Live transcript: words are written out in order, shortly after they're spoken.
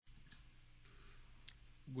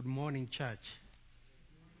Good morning, church.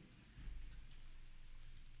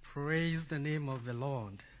 Praise the name of the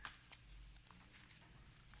Lord.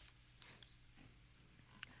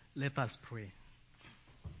 Let us pray.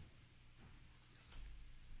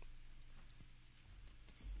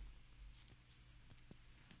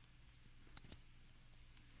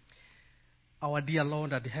 Our dear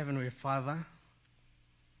Lord and Heavenly Father,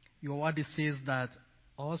 your word says that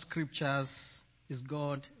all scriptures is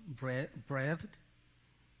God breathed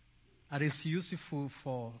and is useful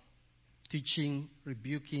for teaching,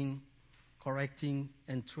 rebuking, correcting,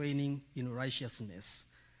 and training in righteousness,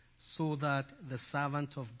 so that the servant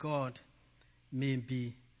of God may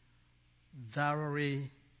be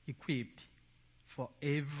thoroughly equipped for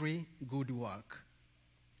every good work.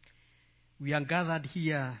 We are gathered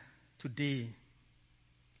here today,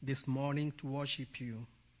 this morning, to worship you.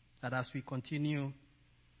 And as we continue,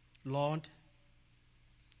 Lord,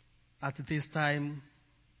 at this time,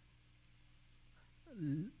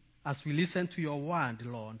 as we listen to your word,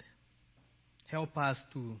 Lord, help us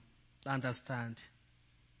to understand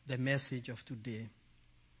the message of today,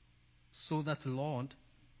 so that, Lord,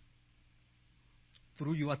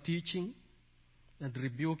 through your teaching and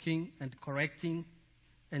rebuking and correcting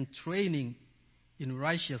and training in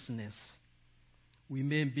righteousness, we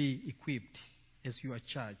may be equipped as your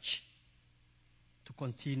church to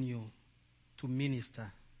continue to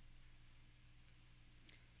minister.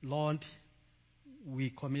 Lord,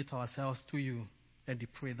 we commit ourselves to you and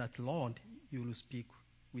pray that, Lord, you will speak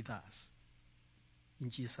with us.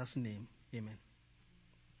 In Jesus' name, amen.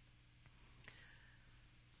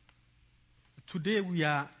 Today we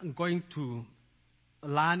are going to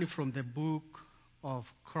learn from the book of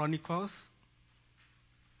Chronicles.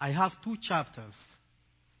 I have two chapters,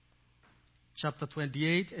 chapter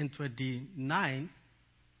 28 and 29,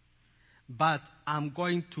 but I'm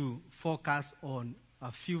going to focus on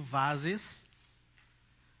a few verses.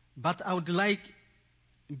 But I would like,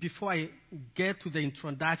 before I get to the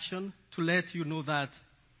introduction, to let you know that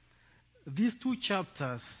these two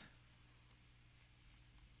chapters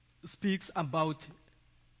speaks about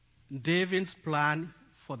David's plan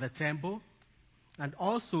for the temple and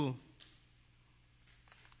also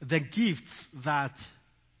the gifts that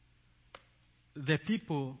the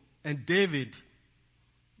people and David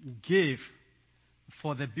gave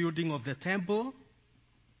for the building of the temple,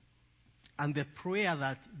 and the prayer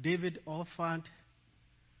that David offered,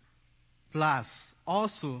 plus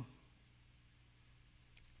also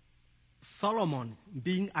Solomon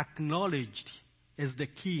being acknowledged as the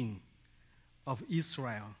king of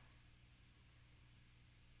Israel.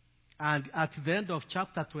 And at the end of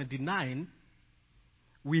chapter 29,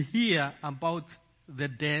 we hear about the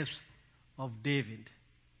death of David.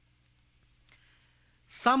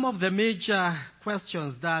 Some of the major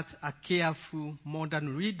questions that a careful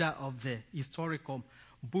modern reader of the historical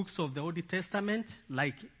books of the Old Testament,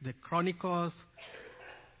 like the Chronicles,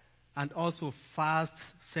 and also 1st,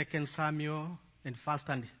 2nd Samuel, and 1st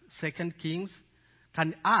and 2nd Kings,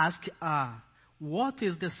 can ask are, what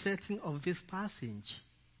is the setting of this passage?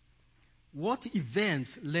 What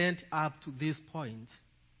events led up to this point?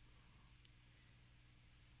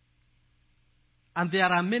 And there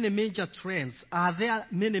are many major trends. Are there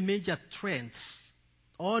many major trends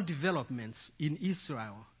or developments in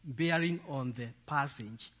Israel bearing on the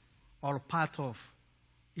passage or part of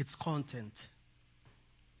its content?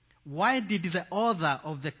 Why did the author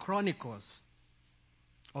of the Chronicles,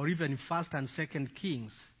 or even 1st and 2nd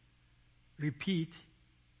Kings,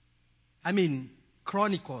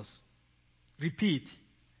 Chronicles, repeat,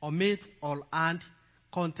 omit, or add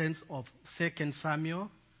contents of 2nd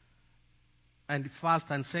Samuel and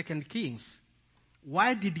 1st and 2nd Kings?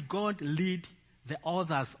 Why did God lead the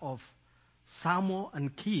authors of Samuel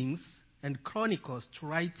and Kings and Chronicles to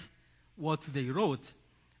write what they wrote,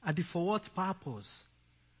 and for what purpose?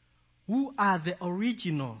 Who are the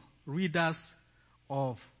original readers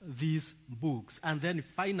of these books? And then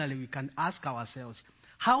finally we can ask ourselves,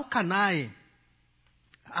 how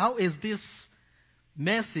is this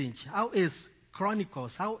message, how is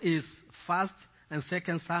Chronicles, how is 1st and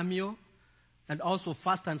 2nd Samuel, and also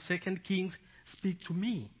 1st and 2nd Kings speak to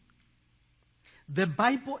me? The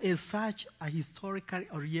Bible is such a historically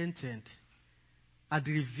oriented and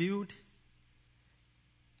revealed,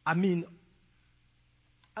 a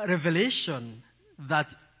revelation that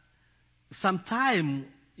sometimes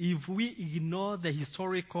if we ignore the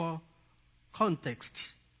historical context,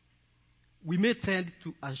 we may tend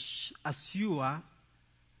to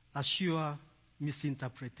assure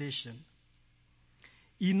misinterpretation.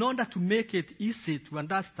 In order to make it easy to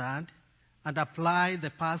understand and apply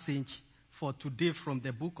the passage for today from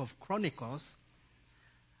the book of Chronicles,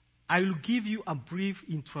 I will give you a brief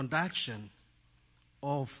introduction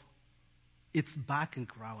of its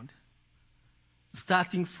background,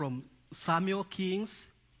 starting from Samuel Kings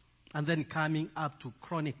and then coming up to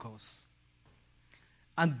Chronicles.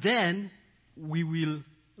 And then we will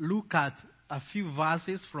look at a few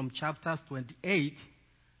verses from chapters 28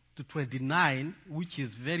 to 29, which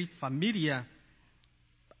is very familiar,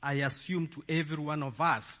 I assume, to every one of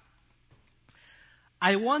us.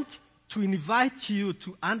 I want to invite you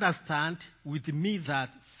to understand with me that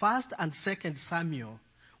 1st and 2nd Samuel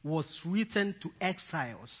was written to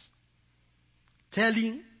exiles,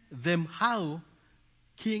 telling them how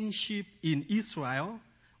kingship in Israel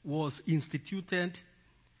was instituted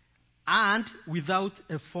and without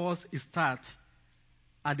a false start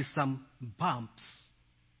and some bumps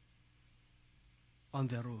on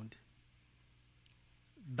the road.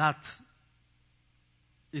 That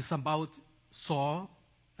is about Saul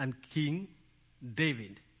and King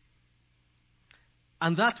David.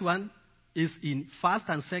 And that one is in 1st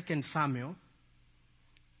and 2nd Samuel.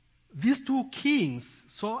 These two kings,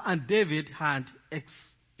 Saul and David, had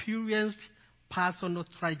experienced personal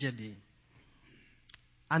tragedy.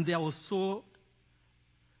 And there was sowed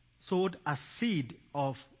a seed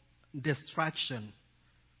of destruction.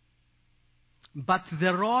 But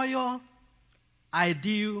the royal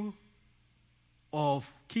ideal of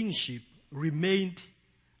kingship remained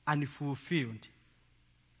unfulfilled.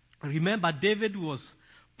 Remember, David was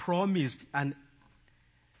promised an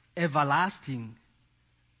everlasting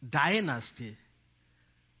dynasty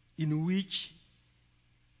in which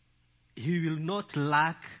he will not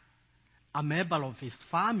lack a member of his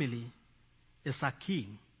family as a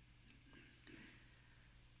king.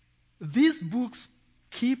 These books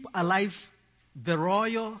keep alive the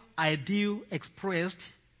royal ideal expressed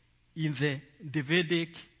in the Davidic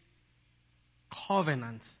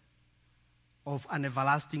covenant of an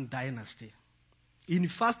everlasting dynasty. In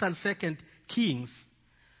 1st and 2nd Kings,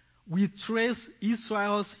 we trace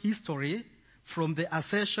Israel's history from the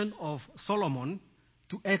accession of Solomon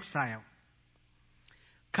to exile,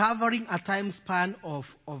 covering a time span of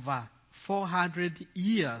over 400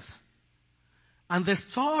 years. And the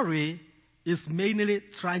story is mainly a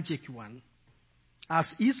tragic one, as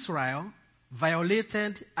Israel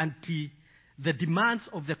violated the demands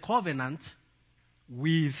of the covenant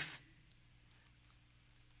with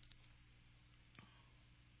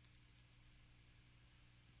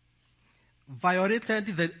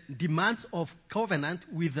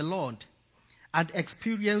the Lord and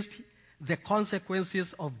experienced the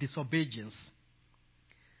consequences of disobedience.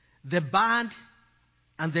 The bad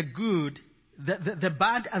and the good, the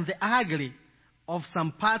bad and the ugly of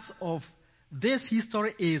some parts of this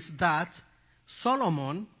history is that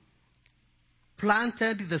Solomon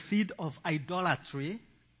planted the seed of idolatry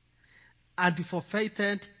and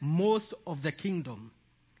forfeited most of the kingdom,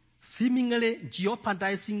 seemingly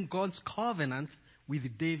jeopardizing God's covenant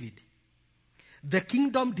with David. The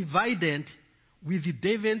kingdom divided with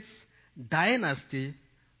David's dynasty,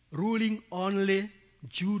 ruling only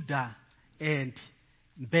Judah and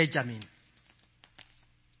Benjamin.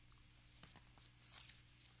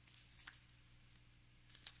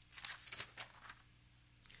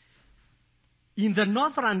 In the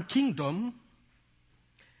northern kingdom,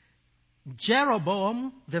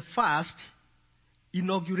 Jeroboam the first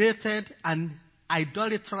inaugurated an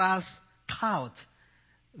idolatrous cult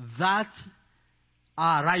that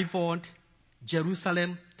rivaled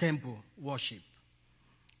Jerusalem temple worship.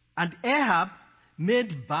 And Ahab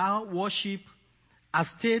made Baal worship a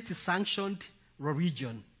state-sanctioned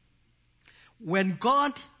religion. When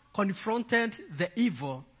God confronted the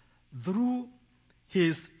evil through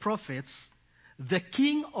his prophets, the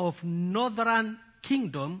king of northern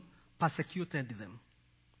kingdom persecuted them.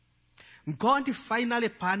 God finally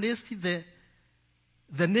punished the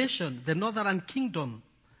nation, the northern kingdom,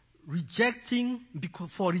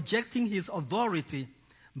 for rejecting his authority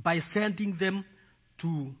by sending them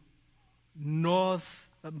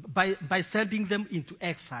into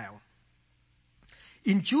exile.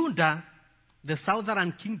 In Judah, the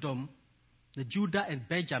southern kingdom, the Judah and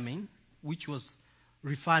Benjamin, which was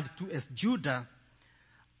referred to as Judah,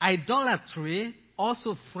 idolatry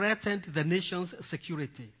also threatened the nation's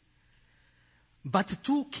security. But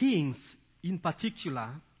two kings in particular,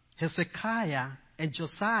 Hezekiah and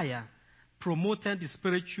Josiah, promoted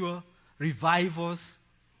spiritual revivals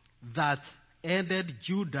that aided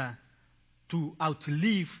Judah to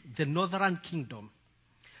outlive the northern kingdom.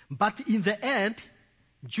 But in the end,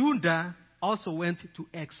 Judah also went to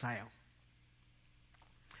exile.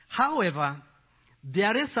 However,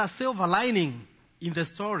 there is a silver lining in the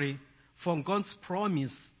story from God's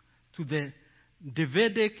promise to the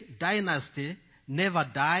Davidic dynasty never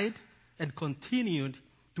died and continued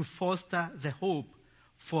to foster the hope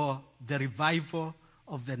for the revival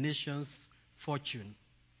of the nation's fortune.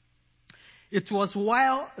 It was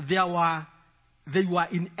while they were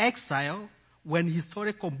in exile when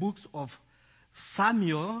historical books of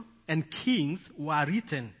Samuel and Kings were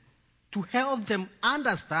written to help them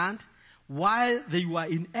understand why they were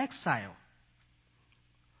in exile.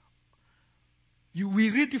 We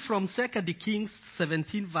read from 2 Kings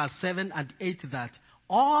 17 verse 7 and 8 that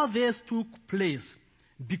all this took place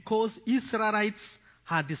because Israelites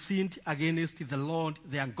had sinned against the Lord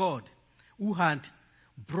their God, who had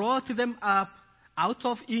brought them up out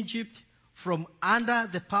of Egypt from under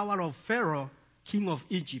the power of Pharaoh, king of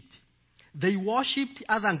Egypt. They worshipped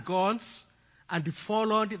other gods and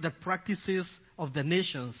followed the practices of the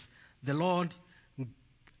nations the Lord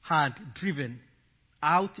had driven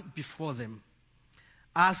out before them,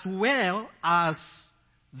 as well as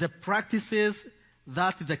the practices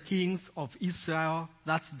that the kings of Israel,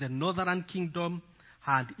 that's the northern kingdom,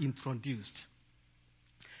 had introduced.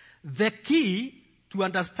 The key to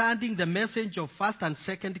understanding the message of 1st and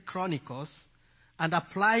 2nd Chronicles and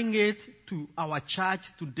applying it to our church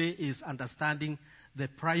today is understanding the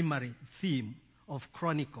primary theme of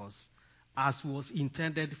Chronicles as was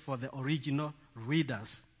intended for the original readers.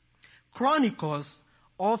 Chronicles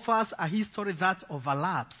offers a history that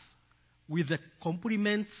overlaps with the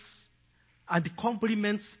complements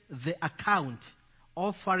the account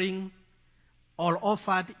offered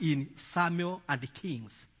in Samuel and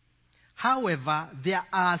Kings. However, there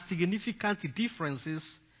are significant differences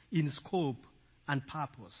in scope and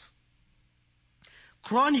purpose.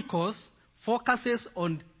 Chronicles focuses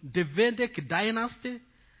on the Davidic dynasty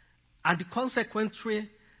and consequently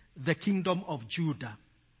the kingdom of Judah.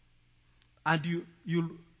 And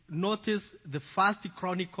you'll notice the 1st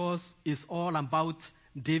Chronicles is all about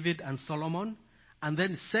David and Solomon, and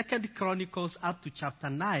then 2nd Chronicles up to chapter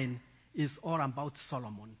 9 is all about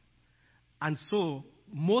Solomon. And so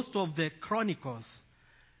most of the Chronicles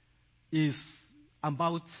is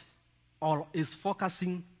about or is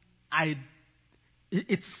focusing,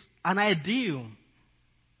 it's an ideal.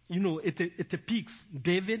 It depicts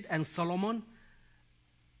David and Solomon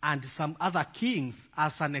and some other kings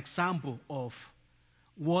as an example of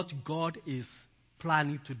what God is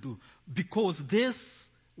planning to do. Because this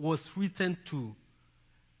was written to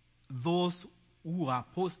those who are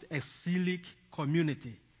post-exilic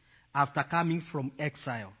community after coming from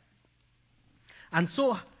exile. And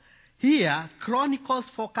so here, Chronicles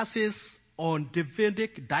focuses on the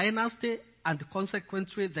Davidic dynasty and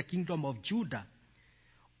consequently the kingdom of Judah.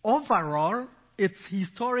 Overall, its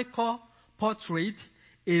historical portrait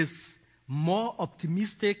is more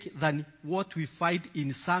optimistic than what we find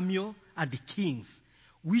in Samuel and the Kings,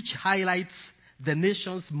 which highlights the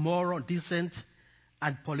nation's moral descent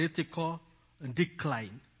and political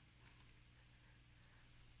decline.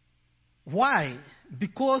 Why?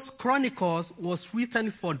 Because Chronicles was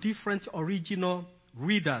written for different original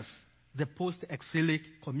readers, the post-exilic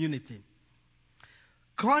community.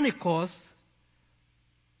 Chronicles,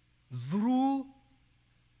 through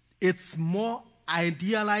its more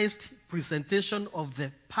idealized presentation of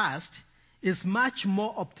the past, is much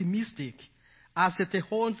more optimistic as it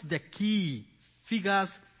holds the key figures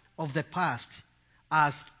of the past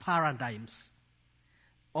as paradigms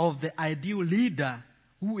of the ideal leader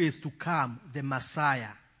who is to come, the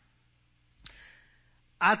Messiah.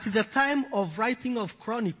 At the time of writing of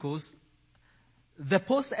Chronicles, the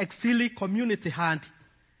post-exilic community had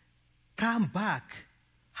come back,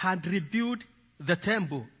 had rebuilt the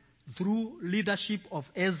temple through leadership of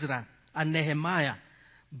Ezra and Nehemiah,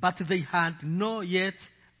 but they had not yet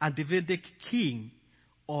a Davidic king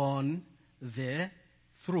on the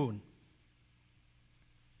throne.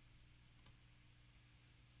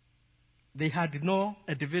 They had no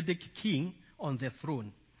a Davidic king on the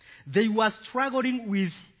throne. They were struggling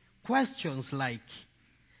with questions like,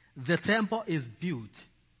 the temple is built,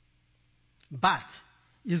 but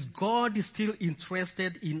is God still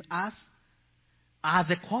interested in us? Are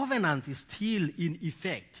the covenants still in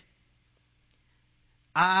effect?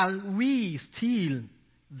 Are we still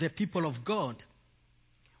the people of God?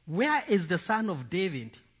 Where is the Son of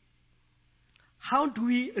David? How do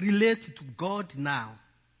we relate to God now?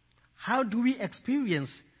 How do we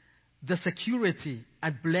experience the security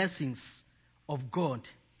and blessings of God?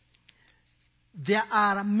 There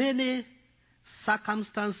are many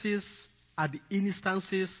circumstances and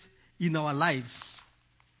instances in our lives,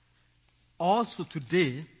 also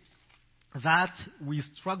today, that we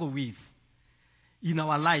struggle with in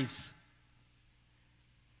our lives.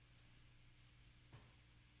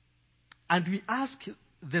 And we ask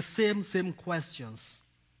the same questions.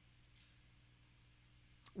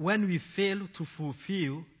 When we fail to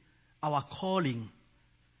fulfill our calling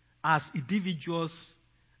as individuals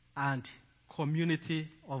and community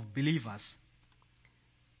of believers.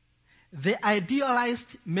 The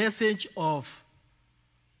idealized message of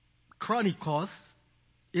Chronicles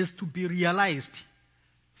is to be realized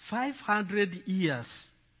 500 years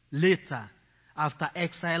later after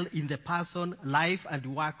exile in the person, life,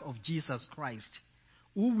 and work of Jesus Christ,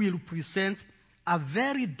 who will present a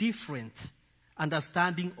very different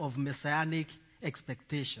understanding of messianic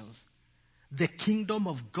expectations. The kingdom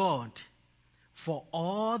of God for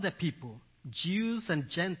all the people, Jews and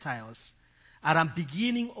Gentiles, are a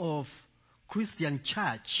beginning of Christian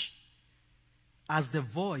church as the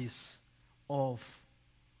voice of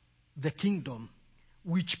the kingdom,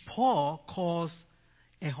 which Paul calls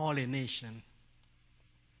a holy nation.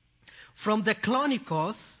 From the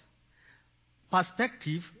Chronicles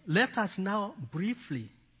perspective, let us now briefly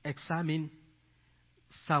examine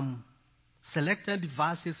some selected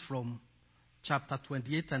verses from chapter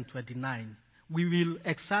 28 and 29. We will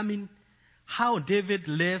examine how David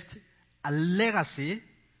left a legacy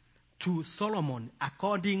to Solomon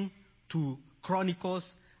according to Chronicles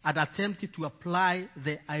and attempted to apply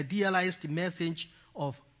the idealized message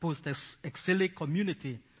of post-exilic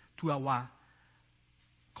community to our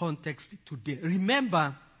context today.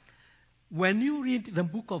 Remember, when you read the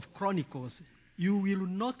book of Chronicles, you will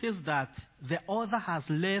notice that the author has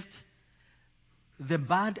left the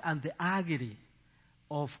band and the agony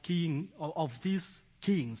of these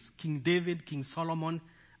kings, King David, King Solomon,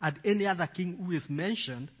 and any other king who is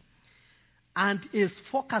mentioned, and is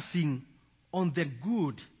focusing on the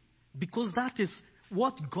good, because that is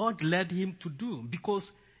what God led him to do. Because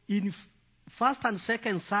in 1st and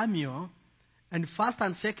 2nd Samuel and 1st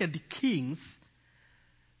and 2nd Kings,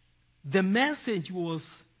 the message was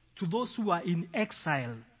to those who are in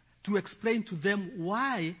exile, to explain to them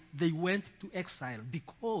why they went to exile,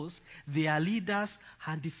 because their leaders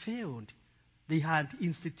had failed. They had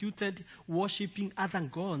instituted worshipping other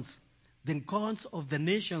gods, the gods of the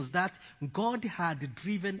nations that God had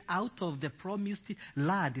driven out of the promised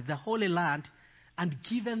land, the Holy Land, and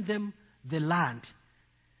given them the land.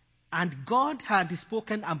 And God had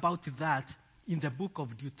spoken about that in the book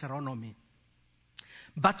of Deuteronomy.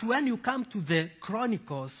 But when you come to the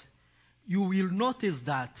Chronicles, you will notice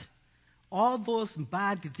that all those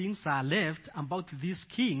bad things are left about these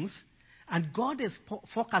kings, and God is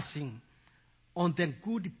focusing on the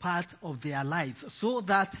good part of their lives, so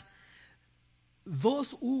that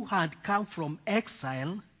those who had come from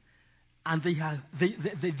exile and they had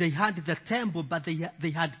the temple, but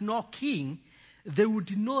they had no king, they would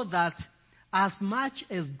know that as much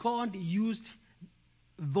as God used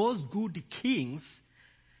those good kings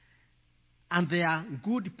and their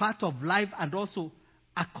good part of life, and also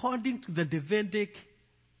according to the Davidic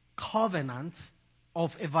covenant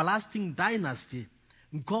of everlasting dynasty,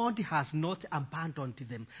 God has not abandoned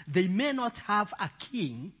them. They may not have a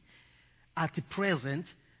king at present,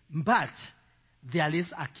 but there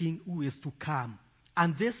is a king who is to come.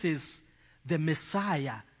 And this is the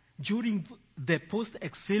Messiah. During the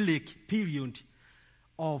post-exilic period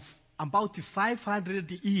of about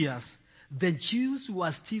 500 years, the Jews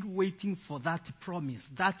were still waiting for that promise,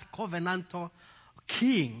 that covenantal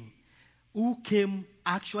king who came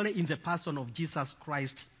actually in the person of Jesus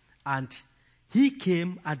Christ, and he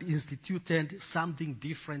came and instituted something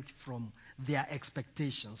different from their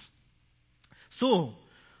expectations. So,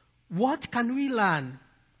 what can we learn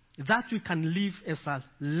that we can leave as a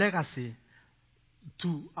legacy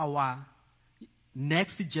to our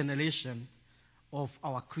next generation of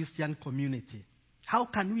our Christian community? How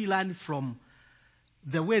can we learn from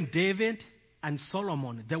the way David and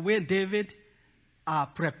Solomon, the way David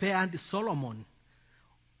prepared Solomon,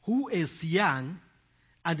 who is young,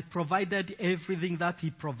 and provided everything that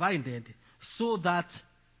he provided so that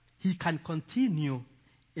he can continue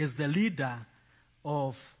as the leader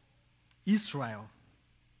of Israel?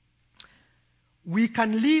 We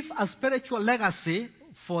can leave a spiritual legacy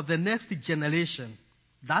for the next generation.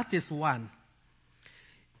 That is one.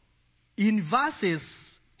 In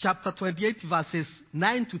chapter 28, verses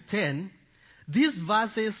 9 to 10, these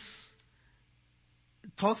verses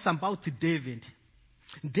talks about David.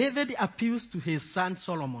 David appeals to his son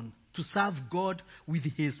Solomon to serve God with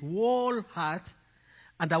his whole heart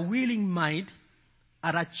and a willing mind,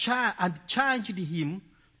 and charged him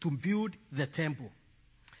to build the temple.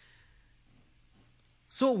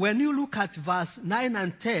 So when you look at verse 9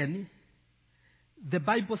 and 10, the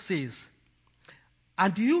Bible says,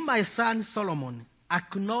 "And you, my son Solomon,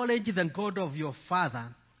 acknowledge the God of your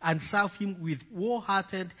father, and serve him with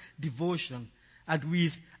wholehearted devotion and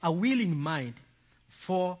with a willing mind.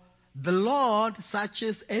 For the Lord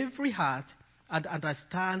searches every heart and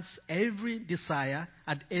understands every desire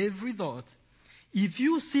and every thought. If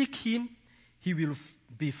you seek him, he will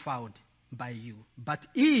be found by you. But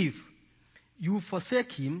if you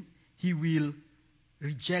forsake him, he will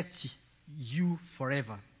reject you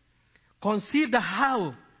forever. Consider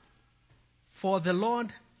how, for the Lord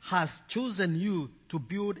has chosen you to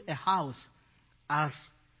build a house as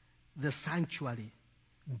the sanctuary.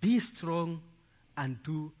 Be strong and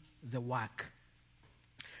do the work.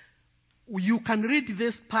 You can read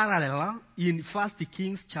this parallel in 1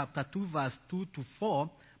 Kings chapter 2, verse 2 to 4,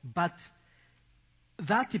 but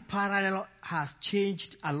that parallel has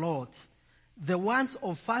changed a lot. The ones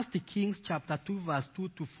of 1 Kings chapter 2, verse 2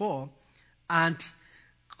 to 4, and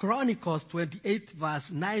Chronicles 28, verse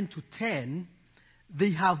 9 to 10,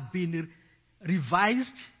 they have been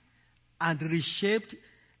revised and reshaped,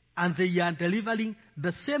 and they are delivering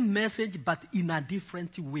the same message but in a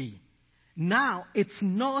different way. Now, it's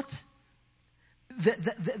not,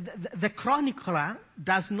 the chronicler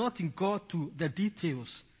does not go to the details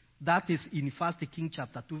that is in 1 Kings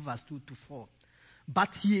chapter 2, verse 2 to 4. But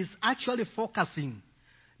he is actually focusing,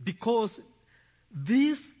 because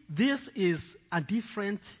this is a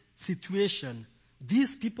different situation.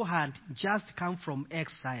 These people had just come from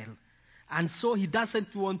exile. And so he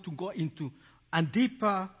doesn't want to go into a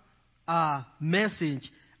deeper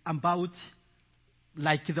message about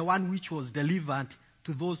like the one which was delivered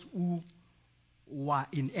to those who were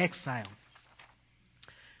in exile.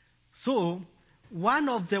 So, one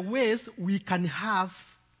of the ways we can have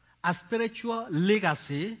a spiritual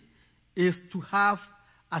legacy is to have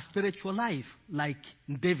a spiritual life like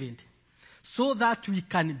David, so that we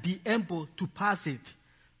can be able to pass it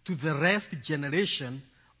to the rest generation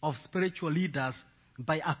of spiritual leaders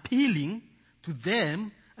by appealing to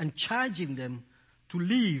them and charging them to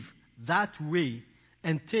live that way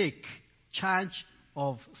and take charge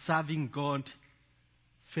of serving God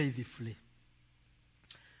faithfully.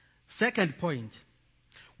 Second point,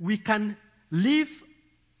 we can leave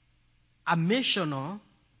a missional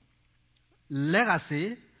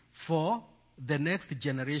legacy for the next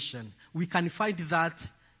generation. We can find that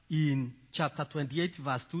in chapter 28,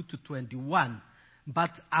 verse 2 to 21.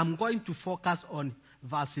 But I'm going to focus on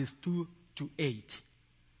verses 2 to 8,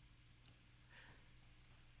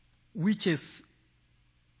 which is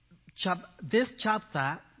this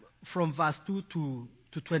chapter from verse 2 to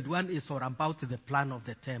 21 is all about the plan of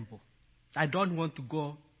the temple. I don't want to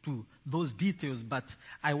go to those details, but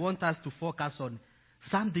I want us to focus on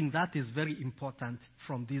something that is very important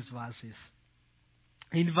from these verses.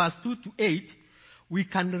 In verse 2 to 8, we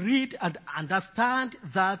can read and understand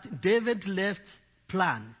that David left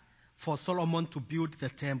plan for Solomon to build the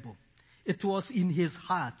temple. It was in his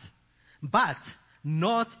heart, but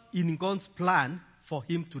not in God's plan for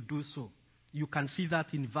him to do so. You can see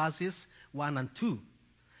that in verses 1 and 2.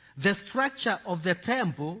 The structure of the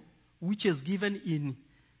temple, which is given in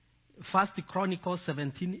 1 Chronicles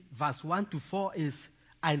 17, verse 1 to 4, is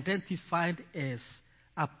identified as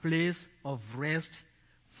a place of rest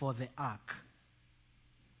for the ark.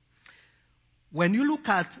 When you look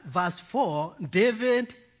at verse 4,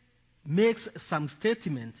 David makes some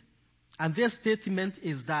statement. And this statement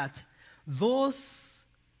is that those,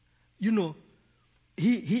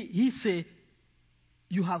 he say,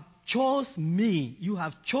 you have chosen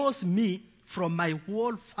me from my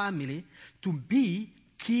whole family to be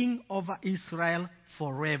king over Israel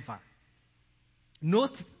forever.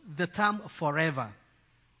 Note the term forever.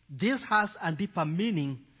 This has a deeper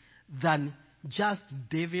meaning than just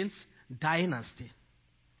David's dynasty.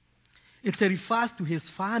 It refers to his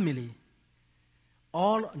family,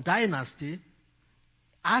 all dynasty,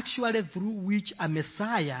 actually through which a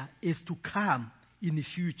Messiah is to come in the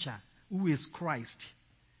future, who is Christ,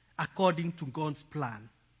 according to God's plan.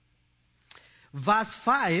 Verse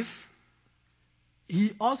 5,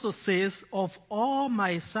 he also says, of all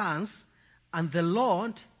my sons, and the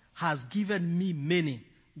Lord has given me many.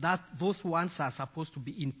 That those ones are supposed to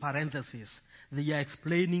be in parentheses. They are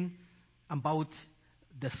explaining about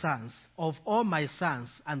the sons. Of all my sons,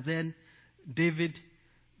 and then David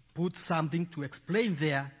put something to explain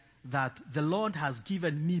there that the Lord has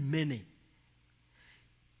given me many.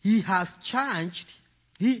 He has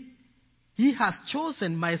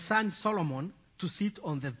chosen my son Solomon to sit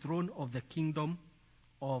on the throne of the kingdom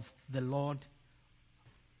of the Lord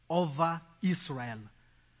over Israel,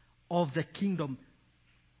 of the kingdom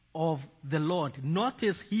of the Lord.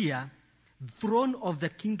 Notice here, throne of the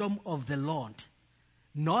kingdom of the Lord.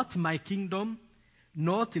 Not my kingdom,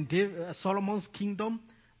 not Solomon's kingdom,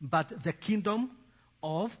 but the kingdom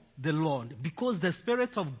of the Lord, because the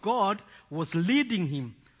Spirit of God was leading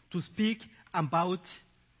him to speak about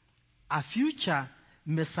a future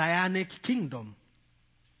messianic kingdom.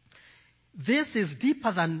 This is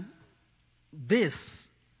deeper than this.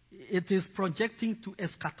 It is projecting to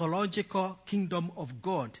eschatological kingdom of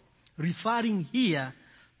God, referring here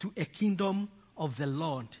to a kingdom of the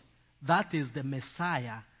Lord. That is the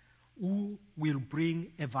Messiah who will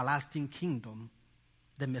bring everlasting kingdom,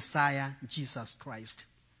 the Messiah, Jesus Christ.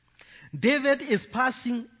 David is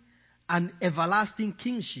passing an everlasting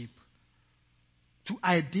kingship to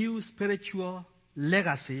ideal spiritual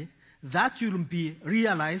legacy that will be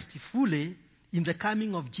realized fully in the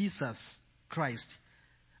coming of Jesus Christ,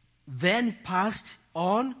 then passed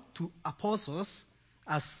on to apostles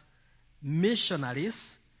as missionaries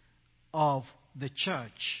of the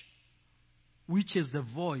church, which is the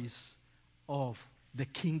voice of the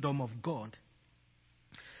kingdom of God.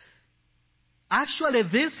 Actually,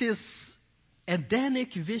 this is a Edenic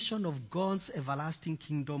vision of God's everlasting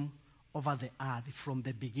kingdom over the earth from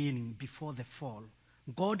the beginning, before the fall.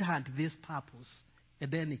 God had this purpose,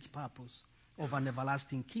 Edenic purpose, of an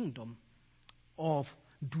everlasting kingdom, of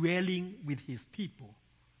dwelling with his people.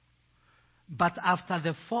 But after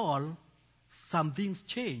the fall, some things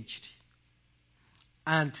changed.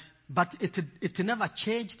 But it never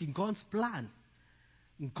changed in God's plan.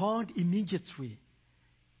 God immediately,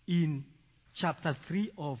 in chapter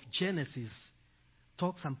 3 of Genesis,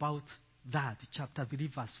 talks about that. Chapter 3,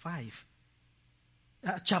 verse 5.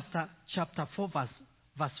 Chapter 4,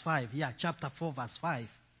 verse 5. Yeah, chapter 4, verse 5.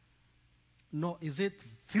 No, is it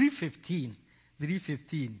 3:15?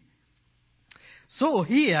 3:15. So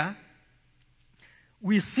here,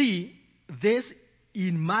 we see this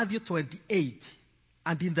in Matthew 28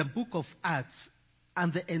 and in the book of Acts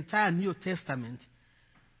and the entire New Testament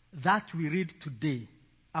that we read today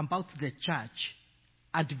about the church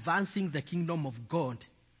advancing the kingdom of God.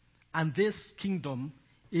 And this kingdom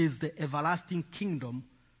is the everlasting kingdom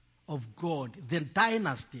of God, the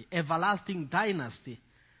dynasty, everlasting dynasty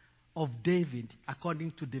of David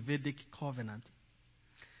according to the Davidic covenant.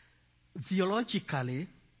 Theologically,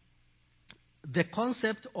 the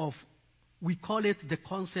concept of, we call it the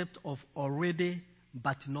concept of already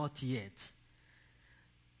but not yet.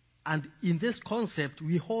 And in this concept,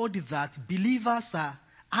 we hold that believers are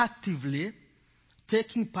actively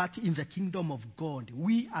taking part in the kingdom of God,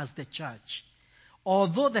 we as the church.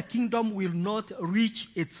 Although the kingdom will not reach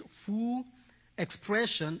its full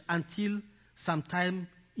expression until sometime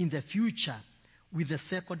in the future with the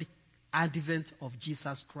second advent of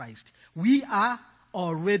Jesus Christ. We are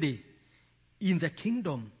already in the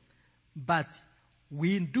kingdom, but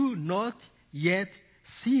we do not yet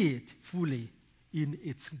see it fully in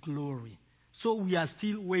its glory. So we are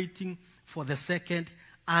still waiting for the second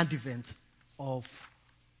advent of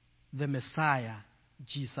the Messiah,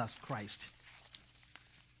 Jesus Christ.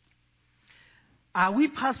 Are we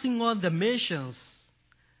passing on the missions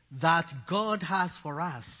that God has for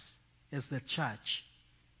us as the church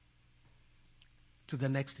to the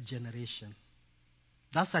next generation?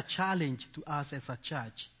 That's a challenge to us as a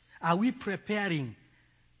church. Are we preparing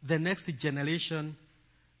the next generation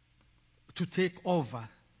to take over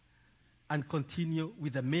and continue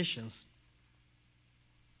with the missions?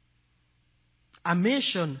 A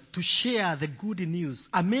mission to share the good news.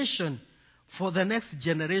 A mission for the next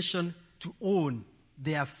generation to own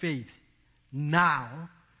their faith now.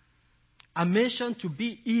 A mission to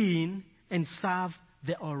be in and serve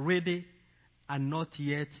the already and not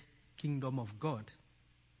yet kingdom of God.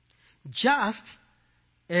 Just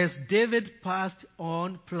as David passed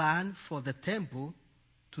on plan for the temple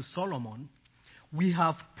to Solomon, we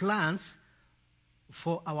have plans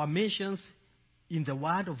for our missions in the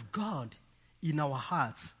Word of God in our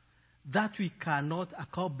hearts that we cannot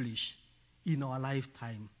accomplish in our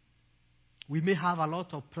lifetime. We may have a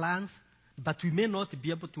lot of plans, but we may not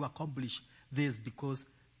be able to accomplish this because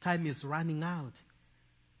time is running out.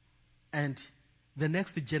 And the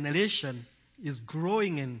next generation is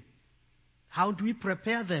growing. And how do we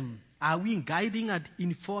prepare them? Are we guiding and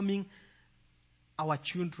informing our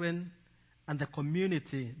children and the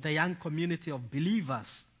community, the young community of believers?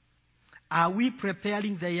 Are we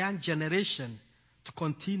preparing the young generation to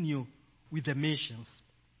continue with the missions?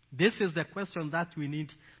 This is the question that we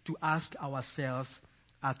need to ask ourselves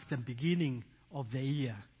at the beginning of the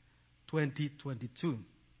year 2022.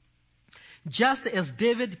 Just as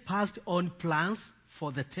David passed on plans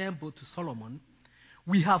for the temple to Solomon,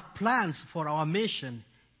 we have plans for our mission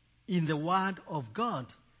in the Word of God,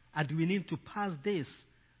 and we need to pass this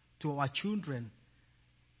to our children.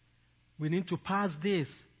 We need to pass this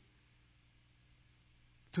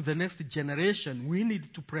to the next generation, we need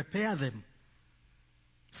to prepare them.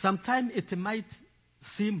 Sometimes it might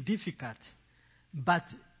seem difficult, but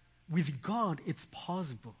with God it's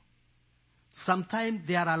possible. Sometimes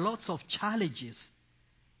there are lots of challenges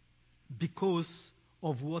because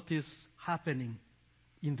of what is happening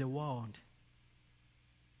in the world.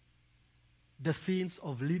 The sins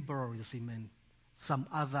of liberalism and some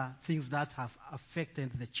other things that have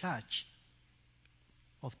affected the church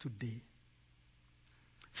of today.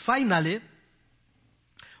 Finally,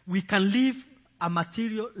 we can leave a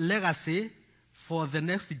material legacy for the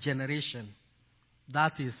next generation.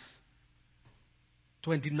 That is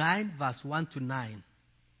 29 verse 1 to 9.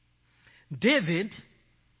 David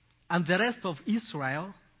and the rest of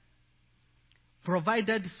Israel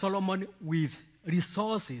provided Solomon with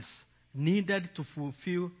resources needed to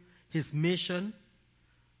fulfill his mission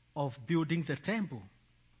of building the temple.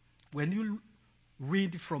 When you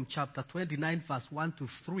read from chapter 29, verse 1 to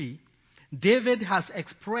 3, David has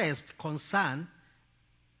expressed concern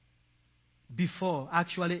before,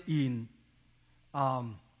 actually in,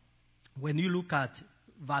 when you look at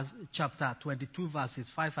chapter 22,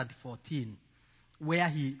 verses 5 and 14, where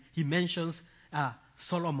he mentions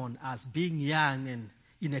Solomon as being young and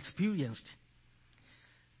inexperienced.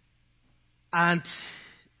 And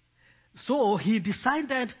so he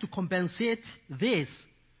decided to compensate this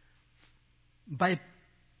by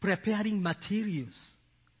preparing materials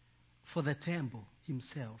for the temple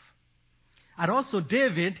himself. And also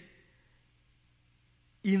David,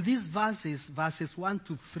 in these verses 1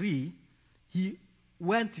 to 3, he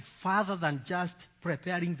went further than just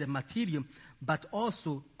preparing the material, but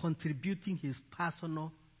also contributing his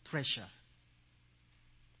personal treasure.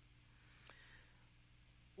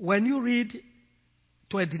 When you read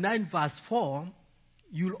 29 verse 4,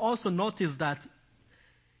 you'll also notice that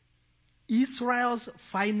Israel's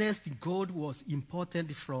finest gold was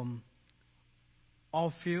imported from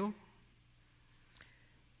Ophir.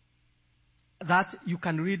 That you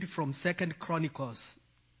can read from 2 Chronicles,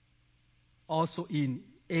 also in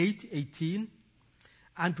 8:18.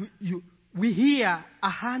 And we hear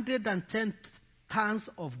 110 tons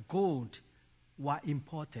of gold were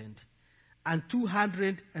imported, and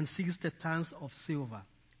 260 tons of silver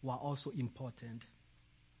were also imported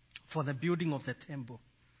for the building of the temple.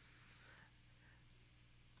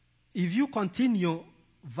 If you continue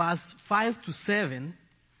verse 5 to 7,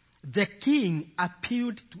 the king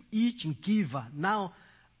appealed to each giver. Now,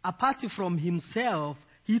 apart from himself,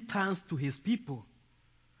 he turns to his people.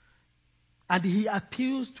 And he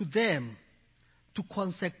appeals to them to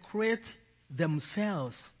consecrate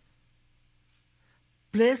themselves,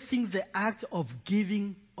 placing the act of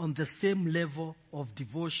giving on the same level of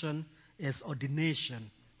devotion as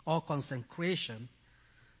ordination or consecration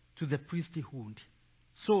to the priesthood.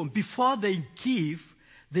 So before they give,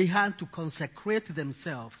 they had to consecrate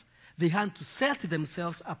themselves. They had to set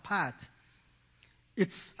themselves apart.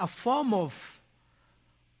 It's a form of,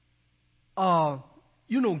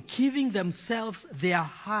 giving themselves their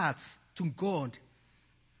hearts to God.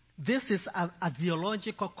 This is a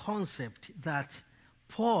theological concept that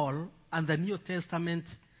Paul and the New Testament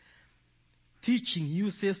teaching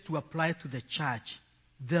uses to apply to the church,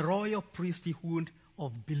 the royal priesthood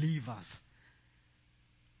of believers.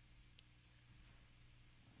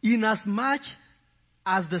 Inasmuch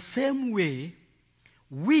as the same way,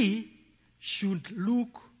 we should look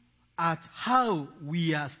at how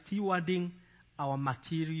we are stewarding our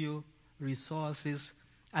material resources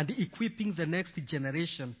and equipping the next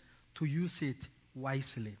generation to use it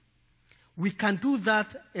wisely. We can do that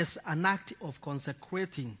as an act of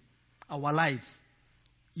consecrating our lives,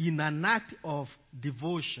 in an act of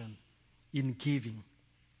devotion, in giving.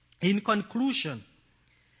 In conclusion,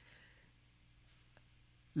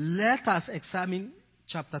 let us examine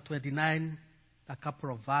chapter 29, a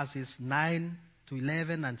couple of verses 9 to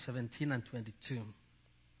 11 and 17 and 22,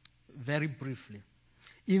 very briefly.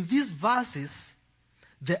 In these verses,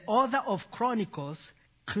 the author of Chronicles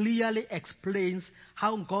clearly explains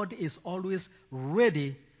how God is always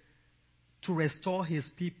ready to restore his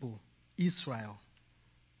people, Israel,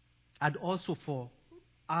 and also for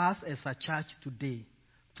us as a church today,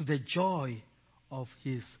 to the joy of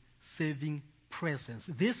his saving presence.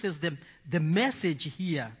 This is the message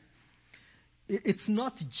here. It's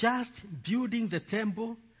not just building the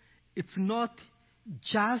temple, it's not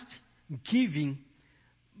just giving,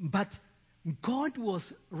 but God was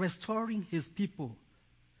restoring his people,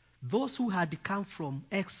 those who had come from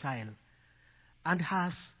exile, and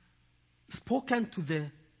has spoken to the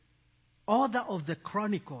author of the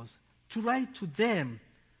Chronicles to write to them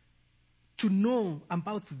to know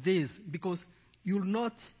about this, because you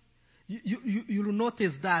you'll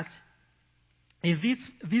notice that in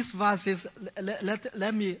these verses,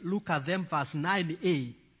 let me look at them, verse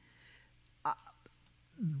 9a.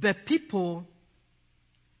 The people,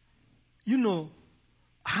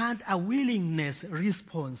 had a willingness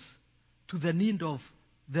response to the need of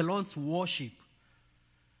the Lord's worship.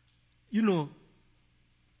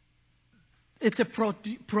 It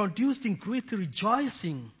produced in great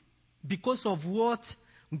rejoicing because of what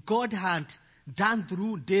God had done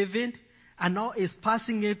through David, and now is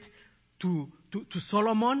passing it to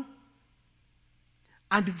Solomon.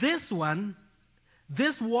 And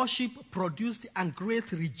this worship produced a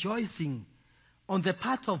great rejoicing on the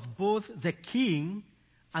part of both the king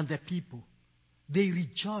and the people. They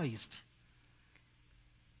rejoiced.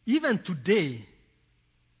 Even today,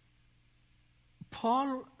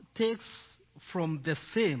 Paul takes from the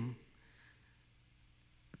same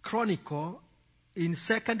chronicle in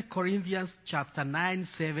 2 Corinthians chapter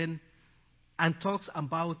 9-7 and talks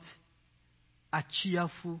about a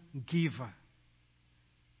cheerful giver.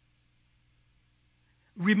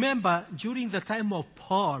 Remember, during the time of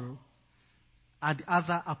Paul and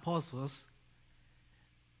other apostles,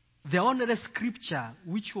 the only scripture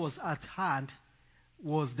which was at hand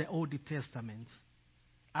was the Old Testament.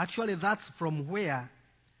 Actually, that's from where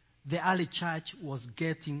the early church was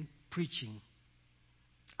getting preaching,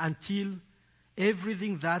 until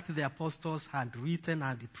everything that the apostles had written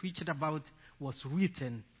and preached about was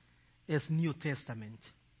written as New Testament.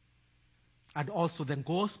 And also the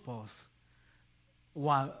Gospels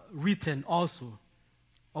were written also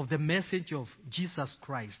of the message of Jesus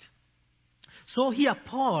Christ. So here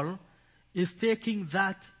Paul is taking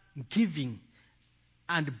that giving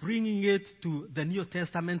and bringing it to the New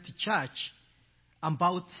Testament church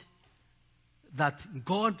about that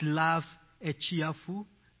God loves a cheerful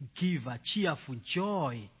giver, cheerful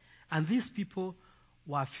joy. And these people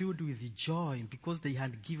were filled with joy because they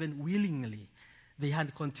had given willingly. They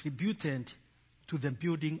had contributed to the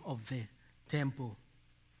building of the temple.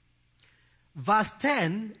 Verse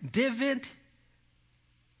 10, David's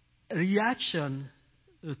reaction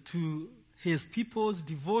to his people's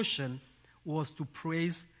devotion was to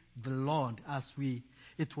praise the Lord, as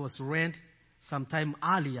it was read sometime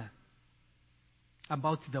earlier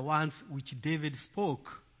about the ones which David spoke,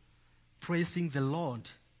 praising the Lord,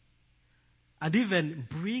 and even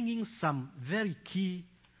bringing some very key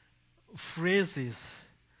phrases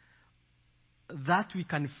that we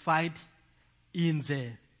can find in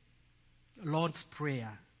the Lord's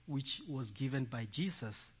Prayer, which was given by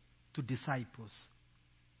Jesus to disciples.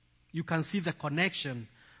 You can see the connection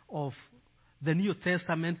of the New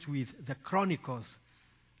Testament with the Chronicles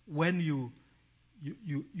when you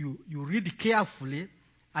read carefully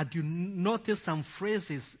and you notice some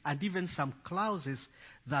phrases and even some clauses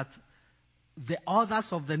that the authors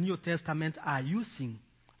of the New Testament are using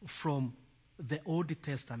from the Old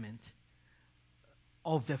Testament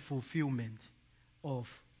of the fulfillment of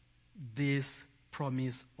this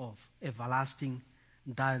promise of everlasting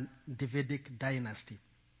Davidic dynasty.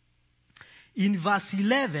 In verse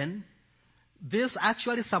 11, this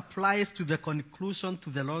actually supplies to the conclusion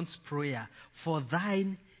to the Lord's Prayer. For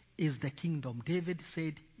thine is the kingdom. David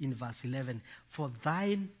said in verse 11, for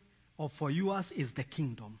thine or for yours is the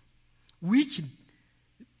kingdom, which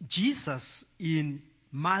Jesus in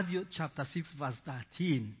Matthew chapter 6 verse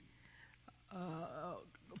 13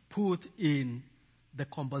 put in the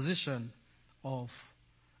composition of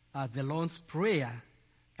the Lord's Prayer,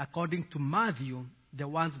 according to Matthew, the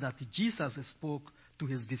ones that Jesus spoke to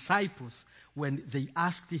his disciples when they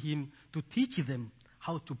asked him to teach them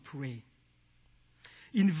how to pray.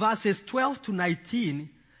 In verses 12 to 19,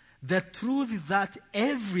 the truth that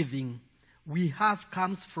everything we have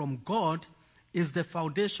comes from God is the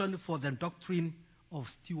foundation for the doctrine of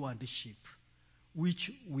stewardship,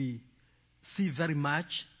 which we see very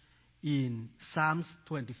much in Psalms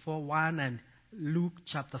 24:1 and Luke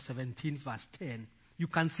chapter 17 verse 10. You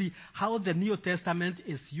can see how the New Testament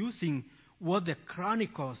is using what the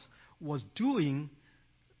Chronicles was doing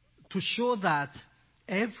to show that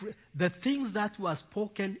the things that were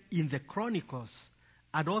spoken in the Chronicles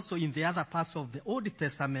and also in the other parts of the Old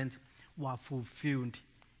Testament were fulfilled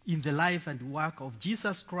in the life and work of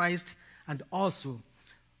Jesus Christ, and also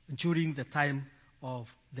during the time of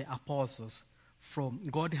the apostles. From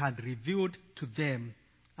God had revealed to them,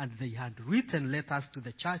 and they had written letters to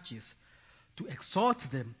the churches to exhort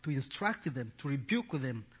them, to instruct them, to rebuke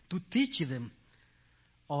them, to teach them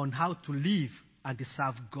on how to live and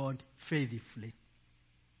serve God faithfully.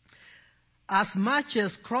 As much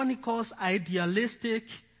as Chronicles' idealistic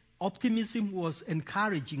optimism was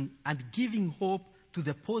encouraging and giving hope to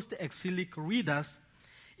the post-exilic readers,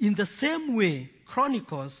 In the same way,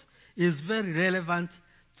 Chronicles is very relevant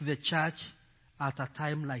to the church at a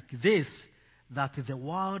time like this, that the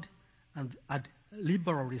world and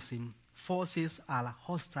liberalism forces are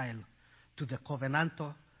hostile to the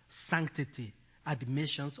covenantal sanctity and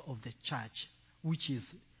missions of the church, which is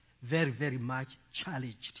very, very much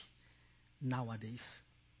challenged nowadays.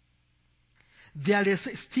 There is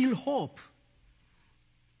still hope,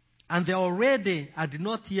 and the already and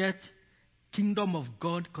not yet kingdom of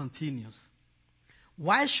God continues.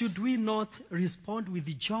 Why should we not respond with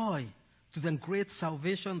joy to the great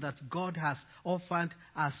salvation that God has offered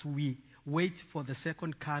as we wait for the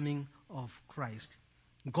second coming of Christ?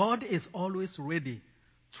 God is always ready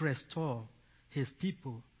to restore his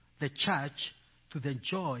people, the church, to the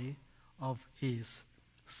joy of his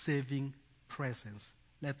saving presence.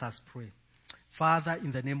 Let us pray. Father,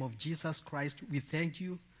 in the name of Jesus Christ, we thank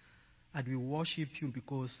you and we worship you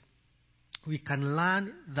because we can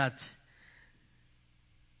learn that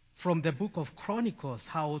from the book of Chronicles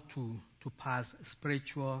how to pass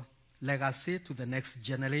spiritual legacy to the next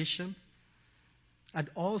generation, and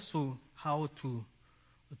also how to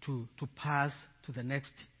pass to the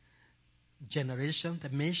next generation the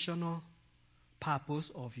missional purpose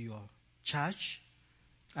of your church,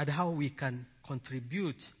 and how we can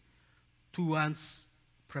contribute towards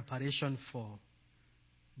preparation for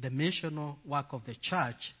the missional work of the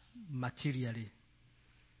church materially.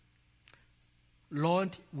 Lord,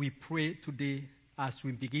 we pray today as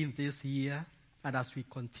we begin this year and as we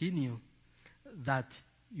continue that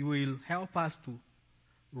you will help us to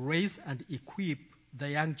raise and equip the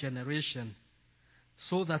young generation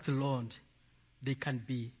so that, Lord, they can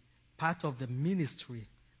be part of the ministry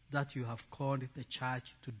that you have called the church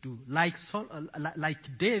to do. Like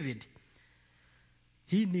David,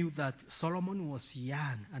 he knew that Solomon was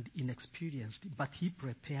young and inexperienced, but he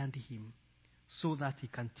prepared him so that he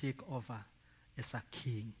can take over as a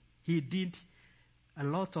king. He did a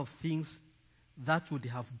lot of things that would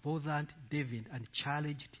have bothered David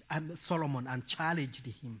and Solomon and challenged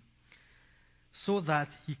him, so that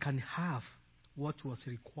he can have what was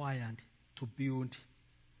required to build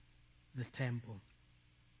the temple.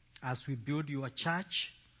 As we build your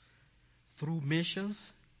church through missions,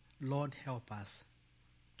 Lord, help us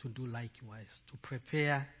to do likewise, to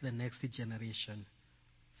prepare the next generation.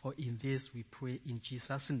 For in this we pray in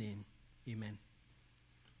Jesus' name. Amen.